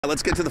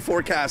Let's get to the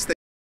forecast.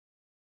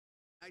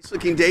 Nice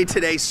looking day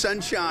today,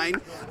 sunshine,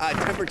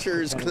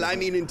 temperatures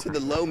climbing into the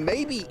low,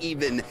 maybe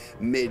even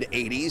mid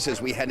 80s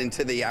as we head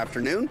into the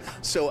afternoon.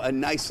 So a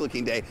nice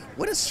looking day.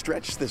 What a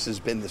stretch this has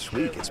been this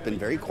week. It's been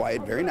very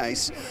quiet, very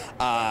nice,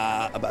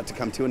 about to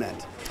come to an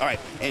end. All right,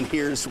 and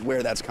here's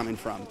where that's coming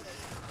from.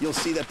 You'll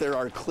see that there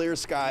are clear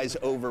skies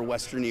over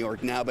western New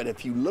York now, but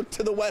if you look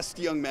to the west,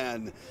 young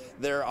man,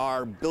 there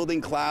are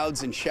building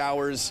clouds and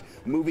showers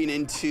moving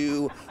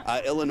into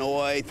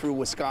Illinois through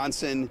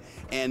Wisconsin,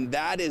 and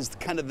that is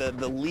kind of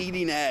the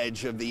leading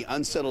edge of the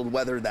unsettled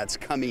weather that's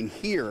coming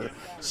here.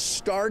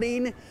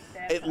 Starting,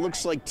 it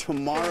looks like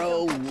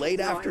tomorrow, late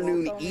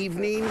afternoon,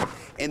 evening,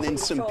 and then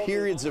some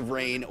periods of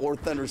rain or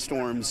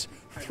thunderstorms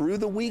through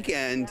the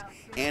weekend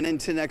and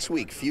into next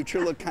week. Future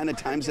Look kind of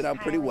times it out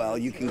pretty well.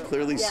 You can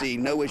clearly see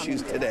no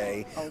issues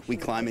today. We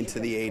climb into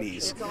the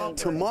 80s.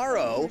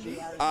 Tomorrow,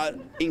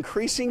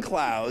 increasing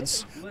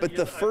clouds, but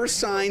the first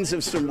signs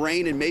of some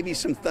rain and maybe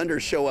some thunder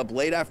show up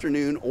late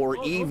afternoon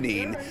or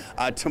evening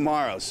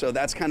tomorrow. So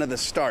that's kind of the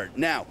start.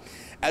 Now,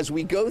 as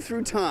we go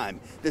through time,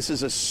 this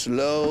is a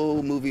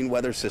slow-moving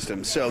weather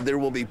system, so there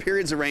will be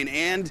periods of rain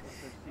and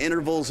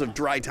intervals of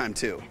dry time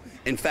too.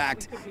 In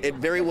fact, it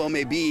very well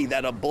may be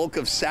that a bulk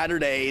of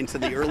Saturday into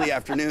the early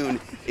afternoon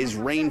is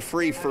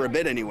rain-free for a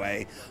bit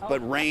anyway,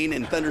 but rain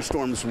and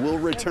thunderstorms will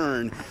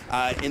return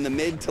in the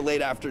mid to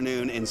late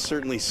afternoon and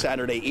certainly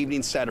Saturday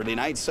evening, Saturday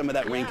night. Some of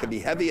that rain could be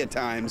heavy at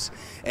times,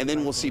 and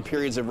then we'll see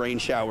periods of rain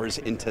showers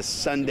into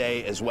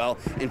Sunday as well.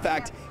 In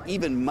fact,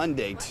 even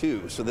Monday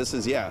too. So this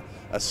is,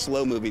 a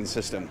slow-moving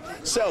system.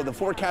 So the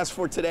forecast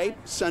for today,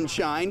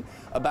 sunshine,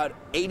 about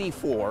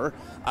 84.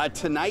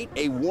 Tonight,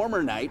 a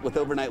warmer night with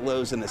overnight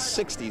lows in the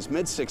 60s,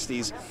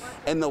 mid-60s,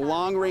 and the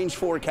long-range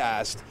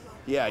forecast,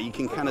 you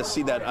can kind of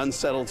see that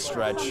unsettled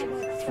stretch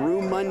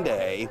through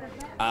Monday,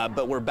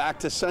 but we're back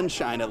to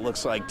sunshine, it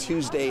looks like,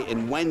 Tuesday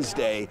and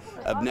Wednesday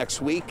of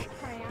next week.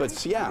 But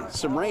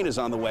some rain is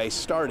on the way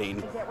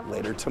starting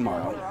later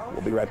tomorrow.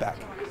 We'll be right back.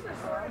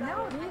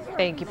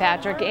 Thank you,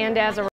 Patrick. And as a